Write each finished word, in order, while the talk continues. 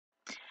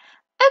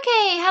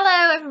Okay,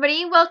 hello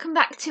everybody, welcome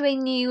back to a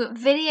new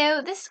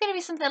video. This is going to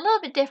be something a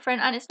little bit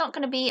different and it's not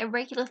going to be a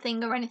regular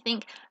thing or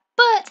anything,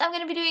 but I'm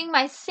going to be doing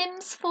my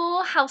Sims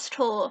 4 house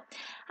tour.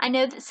 I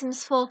know that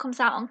Sims 4 comes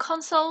out on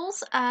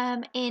consoles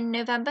in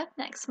November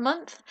next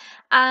month,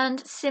 and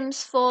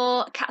Sims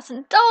 4 Cats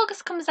and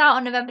Dogs comes out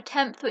on November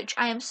 10th, which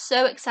I am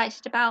so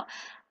excited about.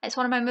 It's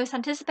one of my most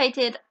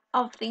anticipated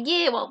of the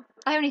year. Well,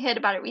 I only heard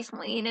about it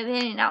recently, they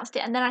only announced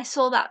it, and then I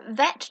saw that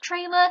Vet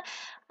trailer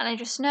and I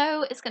just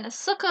know it's going to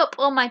suck up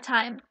all my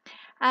time.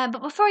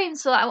 But before I even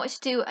saw that, I wanted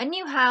to do a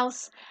new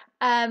house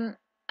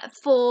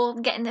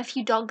for getting a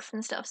few dogs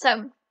and stuff.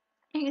 So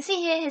you can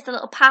see here's the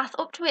little path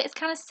up to it. It's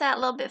kind of set a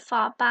little bit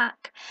far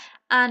back,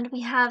 and we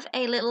have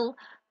a little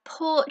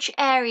porch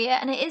area,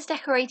 and it is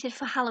decorated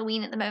for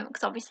Halloween at the moment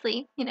because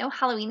obviously,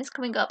 Halloween is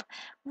coming up.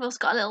 We've also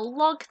got a little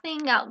log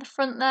thing out the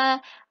front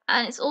there,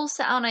 and it's all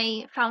set on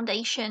a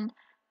foundation,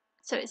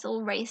 so it's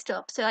all raised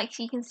up. So like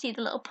you can see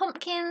the little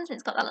pumpkins,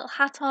 it's got that little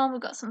hat on,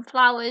 we've got some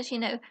flowers,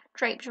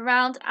 draped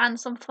around, and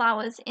some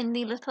flowers in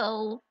the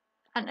little,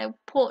 I don't know,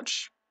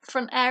 porch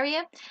front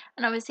area,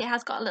 and obviously it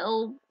has got a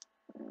little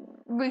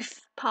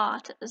roof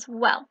part as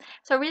well.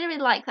 So I really,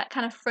 really like that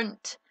kind of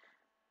front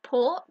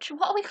porch.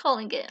 What are we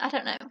calling it? I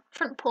don't know.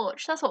 Front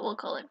porch, that's what we'll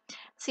call it.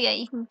 So yeah,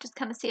 you can just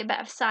kind of see a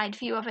better side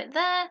view of it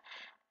there.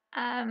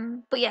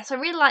 But yeah, so I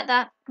really like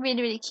that.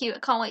 Really, really cute. I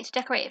can't wait to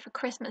decorate it for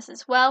Christmas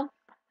as well.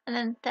 And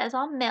then there's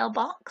our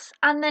mailbox.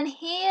 And then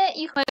here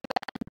you can.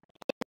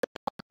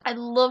 I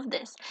love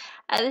this.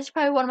 This is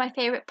probably one of my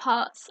favourite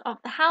parts of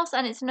the house,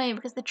 and it's annoying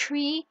because the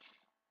tree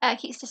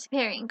keeps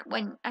disappearing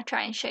when I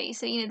try and show you.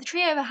 So, the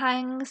tree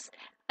overhangs,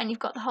 and you've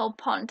got the whole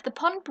pond. The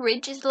pond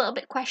bridge is a little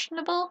bit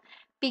questionable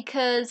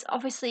because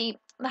obviously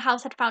the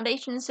house had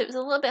foundations, so it was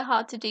a little bit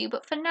hard to do.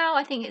 But for now,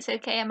 I think it's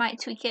okay. I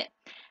might tweak it.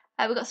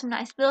 We've got some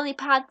nice lily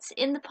pads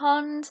in the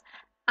pond,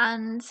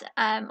 and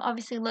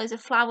obviously loads of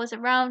flowers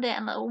around it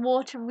and little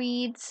water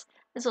reeds.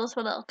 There's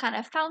also a little kind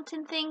of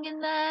fountain thing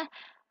in there,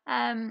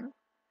 and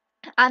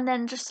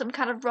then just some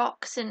kind of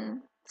rocks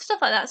and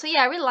stuff like that. So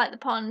yeah, I really like the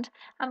pond,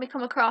 and we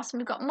come across and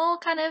we've got more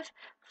kind of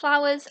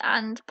flowers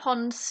and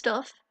pond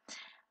stuff.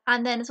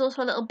 And then there's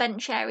also a little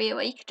bench area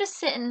where you could just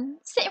sit in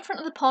front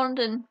of the pond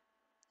and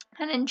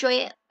enjoy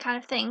it, kind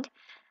of thing.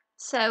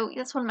 So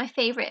that's one of my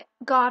favourite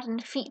garden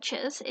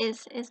features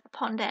is the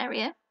pond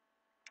area.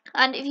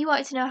 And if you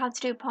wanted to know how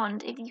to do a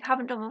pond, if you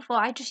haven't done before,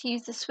 I just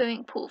use the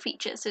swimming pool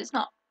feature, so it's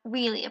not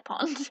really a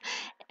pond.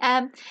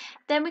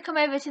 Then we come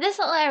over to this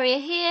little area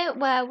here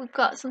where we've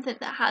got something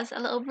that has a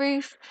little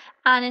roof,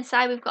 and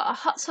inside we've got a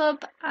hot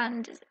tub,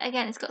 and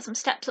again it's got some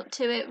steps up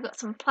to it. We've got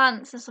some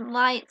plants and some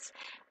lights.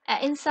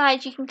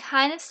 Inside you can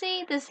kind of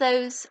see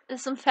there's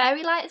some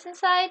fairy lights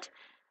inside,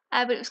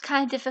 but it was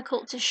kind of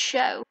difficult to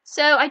show.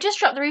 So I just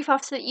dropped the roof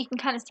off so that you can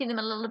kind of see them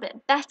a little bit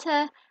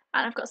better.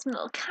 And I've got some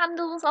little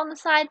candles on the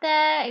side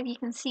there, if you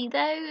can see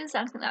those.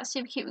 I think that's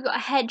super cute. We've got a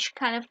hedge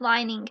kind of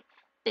lining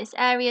this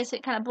area, so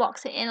it kind of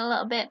blocks it in a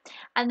little bit.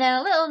 And then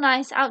a little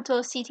nice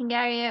outdoor seating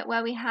area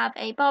where we have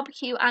a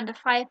barbecue and a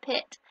fire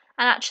pit,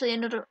 and actually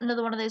another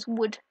one of those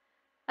wood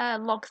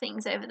log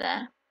things over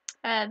there.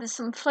 There's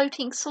some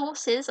floating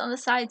saucers on the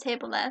side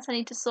table there, so I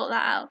need to sort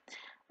that out.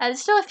 There's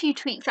still a few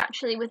tweaks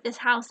actually with this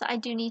house that I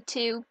do need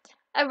to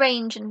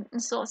arrange and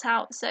sort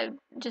out, so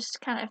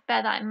just kind of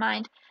bear that in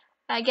mind.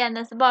 Again,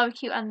 there's the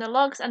barbecue and the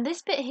logs, and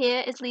this bit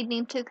here is leading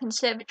into the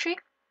conservatory,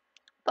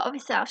 but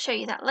obviously I'll show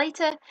you that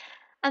later.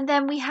 And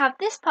then we have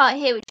this part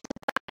here, which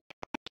is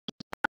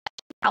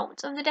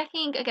out of the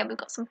decking. Again, we've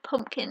got some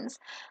pumpkins,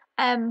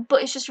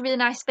 but it's just a really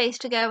nice space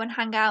to go and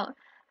hang out,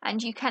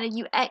 and you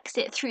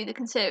exit through the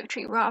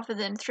conservatory rather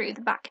than through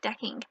the back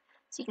decking.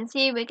 So you can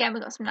see, again,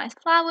 we've got some nice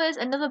flowers,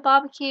 another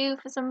barbecue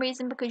for some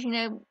reason, because you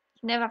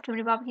never have too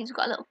many barbecues. We've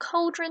got a little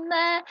cauldron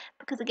there,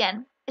 because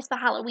again, it's for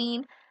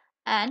Halloween.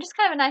 And just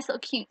kind of a nice little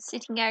cute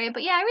sitting area.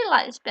 But yeah, I really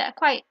like this bit.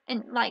 I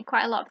like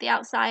quite a lot of the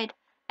outside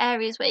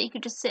areas where you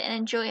could just sit and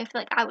enjoy. I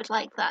feel like I would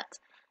like that.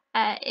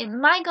 In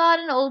my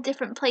garden, all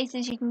different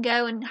places you can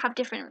go and have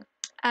different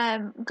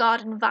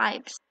garden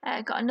vibes.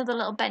 Got another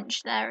little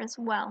bench there as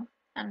well.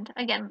 And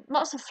again,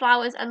 lots of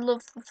flowers. I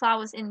love the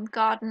flowers in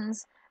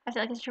gardens. I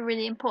feel like it's a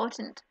really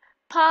important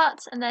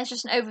part. And there's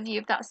just an overview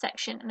of that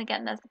section. And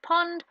again, there's the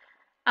pond.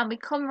 And we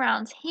come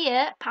around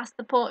here, past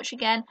the porch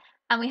again,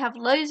 and we have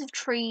loads of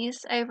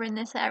trees over in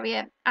this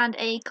area and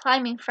a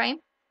climbing frame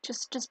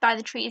just by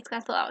the trees, because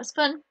I thought that was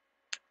fun.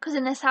 Because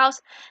in this house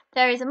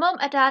there is a mum,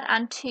 a dad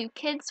and two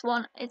kids.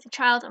 One is a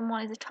child and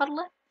one is a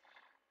toddler.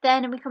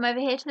 Then we come over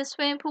here to the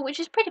swimming pool,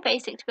 which is pretty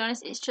basic, to be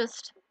honest. It's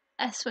just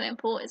a swimming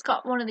pool. It's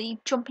got one of the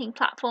jumping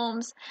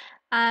platforms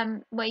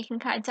where you can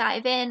kind of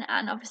dive in,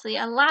 and obviously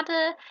a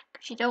ladder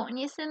because you don't want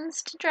your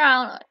Sims to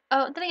drown.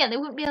 Oh, then again, they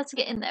wouldn't be able to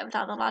get in there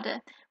without the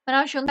ladder. When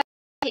I was younger,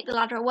 I take the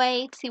ladder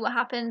away to see what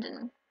happened,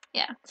 and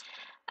yeah.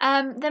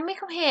 Then we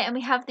come here and we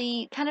have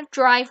the kind of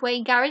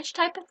driveway garage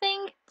type of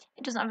thing.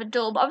 It doesn't have a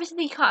door, but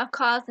obviously you can't have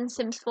cars in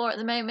Sims 4 at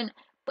the moment.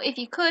 But if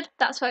you could,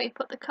 that's where we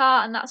put the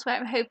car, and that's where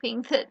I'm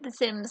hoping that the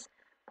Sims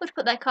would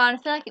put their car. And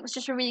I feel like it was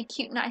just a really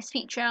cute, nice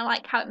feature, and I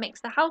like how it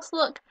makes the house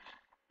look.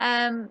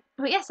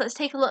 But yes, let's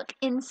take a look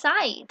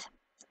inside.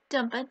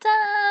 Dun ba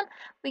dun.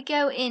 We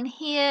go in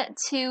here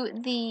to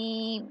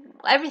the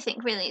everything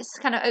really. It's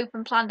kind of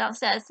open plan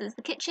downstairs. There's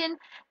the kitchen,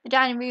 the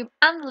dining room,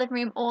 and the living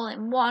room all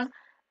in one.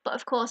 But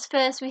of course,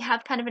 first we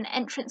have kind of an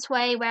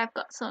entranceway where I've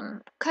got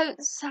some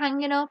coats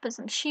hanging up and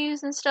some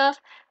shoes and stuff,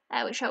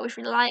 which I always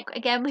really like.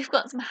 Again, we've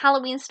got some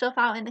Halloween stuff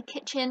out in the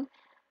kitchen.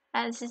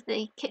 This is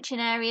the kitchen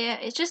area.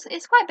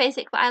 It's quite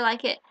basic, but I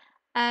like it.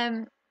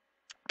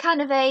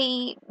 Kind of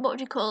a, what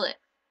would you call it?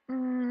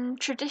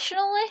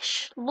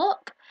 Traditional-ish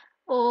look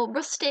or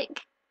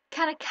rustic,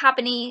 kind of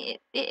cabiny.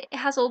 It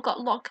has all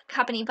got log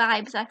cabiny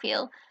vibes, I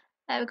feel.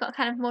 We've got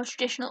kind of more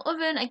traditional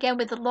oven, again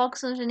with the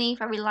logs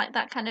underneath. I really like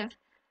that kind of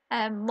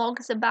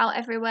logs about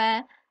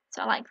everywhere,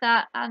 so I like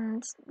that.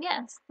 And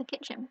yeah, it's the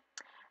kitchen.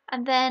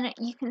 And then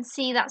you can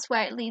see that's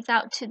where it leads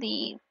out to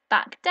the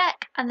back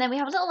deck. And then we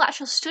have a little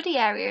actual study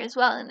area as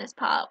well in this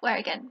part, where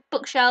again,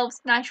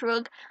 bookshelves, nice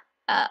rug,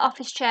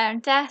 office chair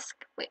and desk,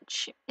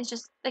 which is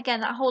just, again,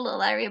 that whole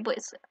little area, but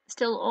it's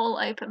still all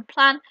open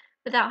plan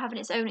without having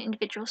its own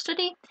individual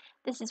study.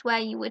 This is where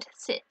you would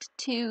sit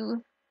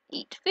to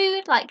eat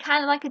food, like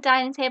kind of like a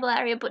dining table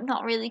area, but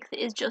not really, because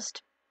it is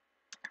just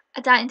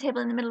a dining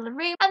table in the middle of the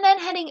room. And then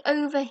heading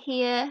over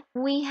here,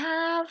 we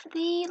have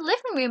the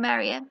living room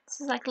area.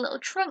 This is like a little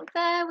trunk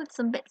there with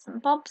some bits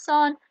and bobs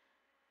on.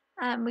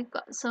 We've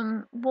got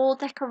some wall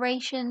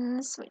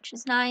decorations, which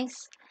is nice,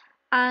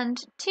 and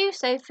two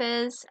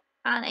sofas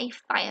and a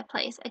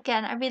fireplace.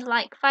 Again, I really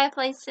like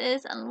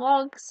fireplaces and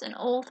logs and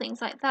all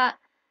things like that.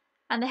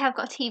 And they have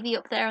got a TV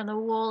up there on the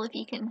wall, if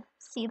you can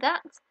see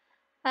that.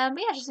 But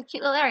yeah, just a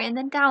cute little area. And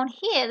then down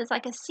here, there's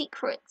like a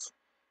secret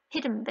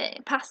hidden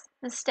bit past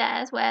the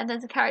stairs where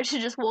there's a character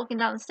just walking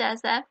down the stairs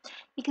there.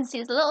 You can see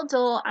there's a little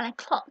door and a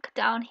clock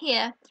down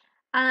here.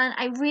 And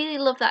I really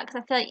love that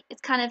because I feel like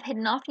it's kind of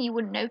hidden off and you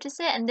wouldn't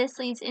notice it. And this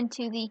leads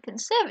into the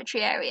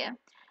conservatory area.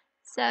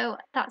 So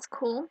that's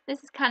cool.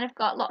 This has kind of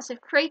got lots of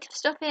creative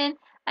stuff in.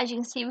 As you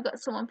can see, we've got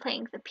someone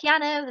playing the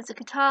piano, there's a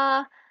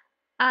guitar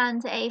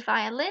and a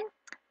violin,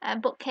 a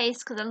bookcase,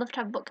 because I love to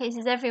have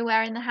bookcases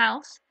everywhere in the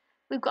house.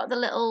 We've got the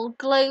little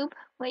globe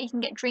where you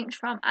can get drinks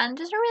from, and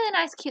just a really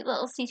nice cute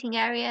little seating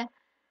area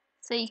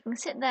so you can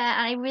sit there.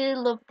 And I really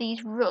love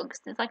these rugs.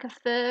 There's like a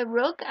fur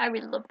rug. I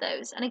really love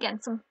those. And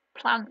again, some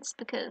plants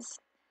because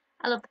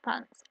I love the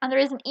plants. And there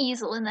is an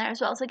easel in there as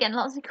well. So again,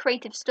 lots of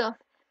creative stuff.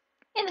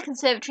 In the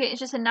conservatory, it's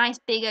just a nice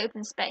big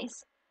open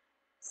space.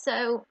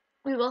 So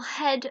we will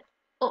head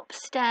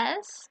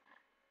upstairs.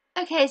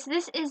 Okay, so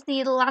this is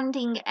the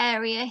landing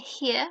area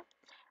here,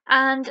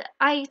 and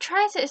I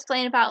tried to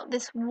explain about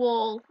this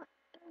wall.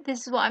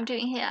 This is what I'm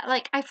doing here.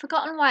 Like, I've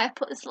forgotten why I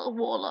put this little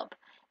wall up.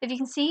 If you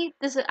can see,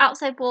 there's an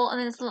outside wall and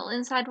then there's a little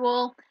inside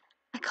wall.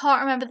 I can't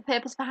remember the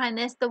purpose behind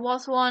this. There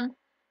was one,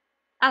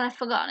 and I've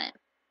forgotten it.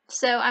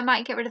 So I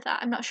might get rid of that,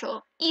 I'm not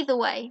sure. Either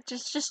way,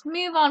 just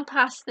move on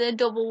past the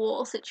double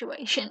wall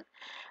situation.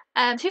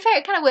 To be fair,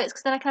 it kind of works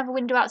because then I can have a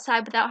window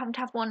outside without having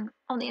to have one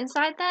on the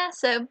inside there,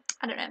 so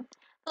I don't know.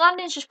 The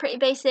landing is just pretty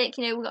basic,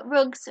 you know, we've got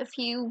rugs, a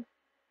few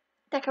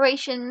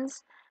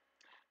decorations.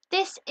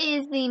 This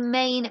is the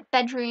main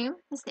bedroom.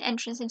 This is the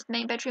entrance into the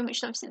main bedroom, which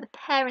is obviously the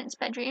parents'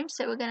 bedroom,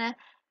 so we're going to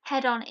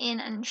head on in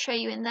and show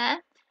you in there.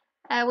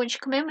 Once you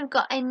come in, we've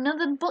got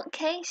another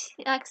bookcase.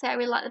 Like I say, I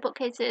really like the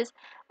bookcases,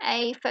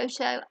 a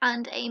photo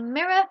and a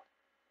mirror.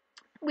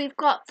 We've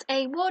got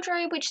a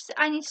wardrobe, which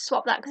I need to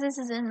swap that because this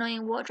is an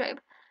annoying wardrobe.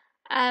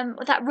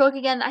 With that rug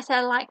again that I said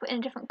I like, but in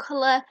a different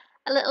colour.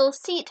 A little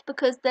seat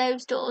because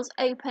those doors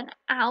open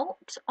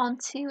out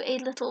onto a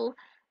little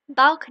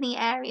balcony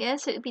area,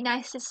 so it'd be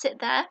nice to sit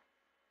there.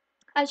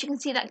 As you can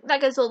see,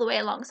 that goes all the way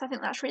along, so I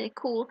think that's a really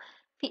cool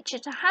feature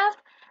to have.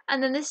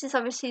 And then this is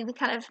obviously the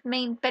kind of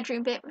main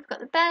bedroom bit. We've got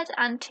the bed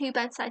and two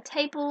bedside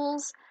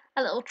tables,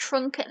 a little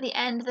trunk at the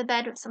end of the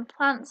bed with some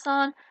plants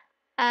on.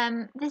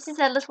 This is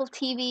a little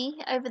TV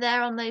over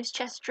there on those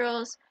chest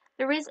drawers.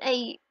 There is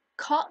a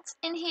cot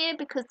in here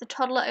because the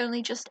toddler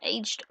only just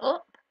aged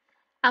up,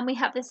 and we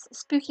have this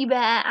spooky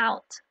bear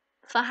out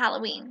for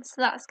Halloween, so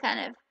that's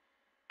kind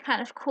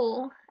of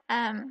cool.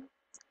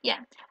 Yeah,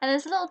 and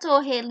there's a little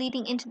door here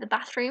leading into the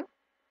bathroom,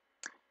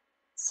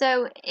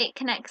 so it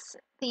connects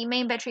the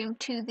main bedroom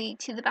to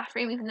the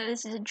bathroom, even though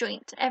this is a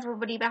joint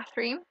everybody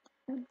bathroom.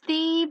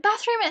 The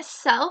bathroom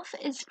itself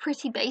is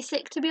pretty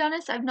basic, to be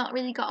honest. I've not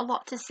really got a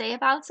lot to say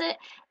about it.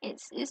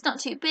 It's not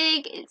too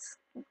big.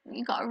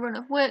 You've got a run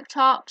of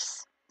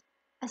worktops,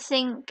 a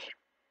sink,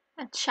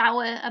 a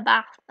shower, a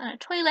bath, and a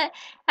toilet.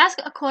 It has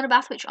got a corner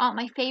bath, which aren't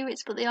my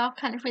favourites, but they are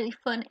kind of really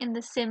fun in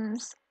The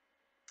Sims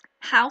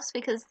house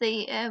because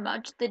they are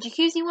the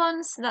jacuzzi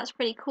ones, so that's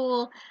pretty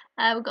cool.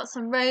 We've got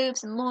some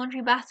robes and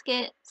laundry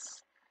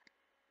baskets.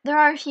 There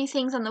are a few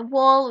things on the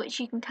wall which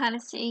you can kind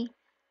of see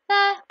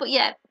there, but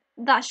yeah,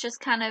 that's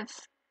just kind of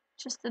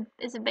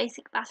is a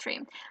basic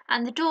bathroom.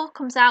 And the door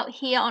comes out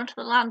here onto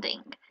the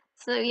landing.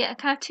 So yeah,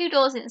 kind of two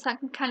doors in, so that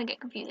can kind of get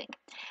confusing.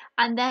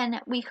 And then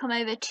we come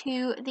over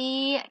to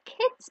the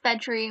kids'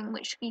 bedroom,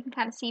 which you can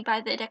kind of see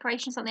by the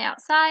decorations on the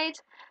outside.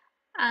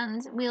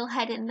 and we'll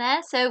head in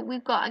there. So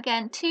we've got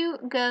again 2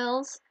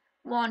 girls,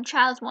 1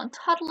 child, 1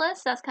 toddler,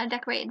 so that's kind of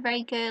decorated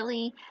very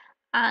girly,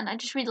 and I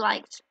just really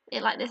liked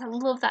it like this. I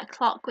love that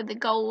clock with the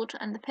gold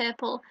and the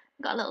purple.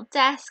 We've got a little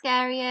desk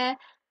area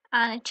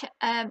and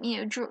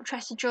a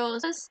chest of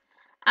drawers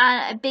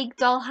and a big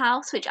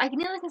dollhouse, which I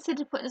nearly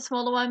considered putting a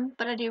smaller one,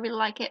 but I do really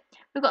like it.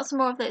 We've got some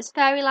more of those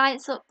fairy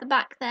lights up the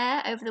back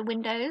there over the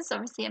windows,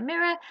 obviously a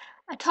mirror,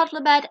 a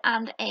toddler bed,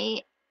 and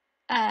a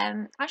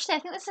actually I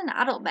think this is an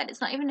adult bed,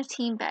 it's not even a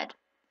teen bed,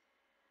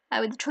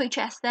 with the toy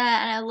chest there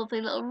and a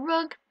lovely little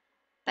rug,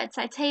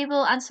 bedside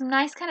table, and some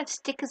nice kind of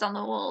stickers on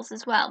the walls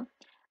as well.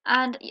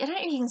 And I don't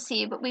know if you can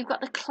see, but we've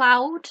got the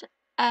cloud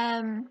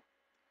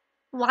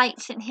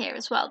lights in here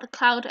as well, the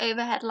cloud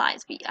overhead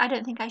lights, but I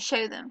don't think I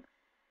show them.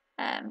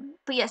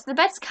 But yes, the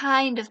beds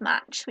kind of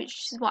match,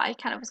 which is what I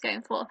kind of was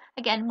going for.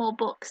 Again, more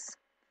books.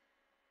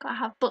 Gotta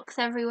have books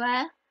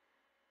everywhere.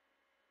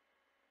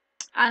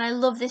 And I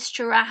love this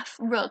giraffe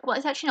rug. Well,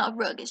 it's actually not a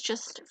rug, it's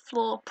just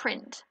floor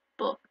print,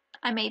 but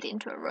I made it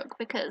into a rug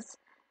because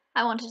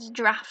I wanted a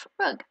giraffe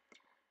rug.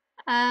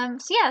 So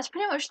yeah, that's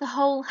pretty much the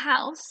whole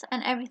house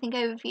and everything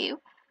overview.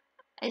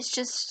 It's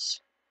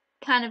just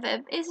kind of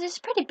it's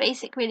just pretty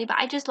basic really, but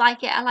I just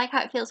like it. I like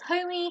how it feels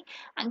homey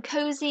and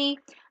cozy,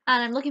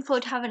 and I'm looking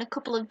forward to having a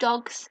couple of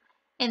dogs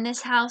in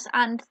this house,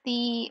 and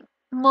the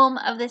mum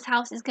of this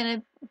house is going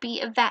to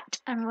be a vet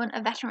and run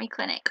a veterinary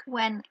clinic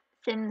when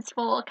Sims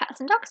 4 Cats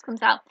and Dogs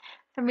comes out.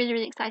 So I'm really,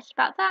 really excited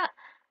about that.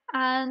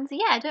 And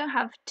yeah, I don't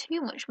have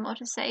too much more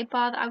to say,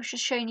 bar that I was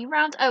just showing you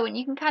around. Oh, and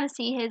you can kind of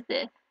see here's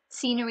the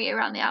scenery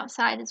around the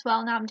outside as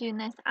well now I'm doing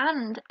this,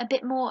 and a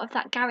bit more of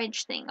that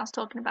garage thing I was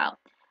talking about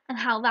and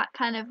how that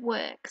kind of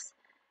works.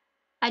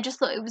 I just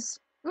thought it was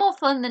more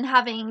fun than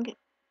having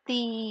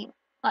the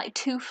like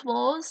 2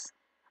 floors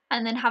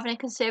and then having a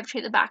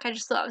conservatory at the back. I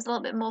just thought it was a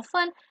little bit more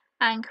fun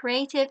and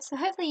creative. So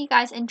hopefully you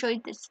guys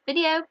enjoyed this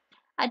video.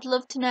 I'd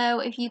love to know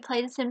if you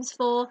play The Sims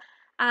 4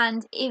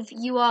 and if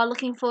you are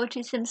looking forward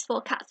to Sims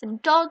 4 Cats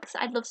and Dogs.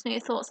 I'd love to know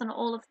your thoughts on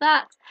all of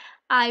that.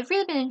 I've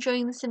really been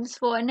enjoying The Sims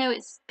 4. I know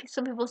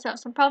some people still have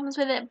some problems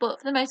with it, but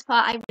for the most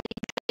part, I really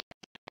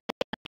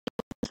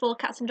Sims 4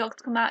 Cats and Dogs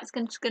come out. It's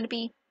going to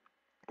be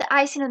the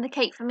icing on the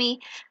cake for me.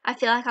 I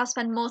feel like I'll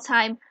spend more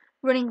time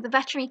running the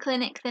veterinary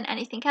clinic than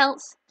anything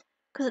else,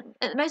 because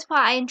at the most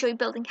part I enjoy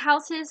building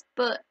houses.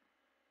 But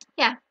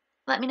yeah,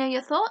 let me know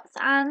your thoughts,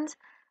 and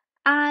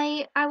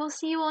I will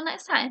see you all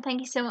next time. Thank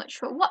you so much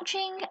for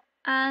watching,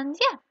 and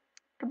yeah,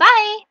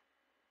 goodbye.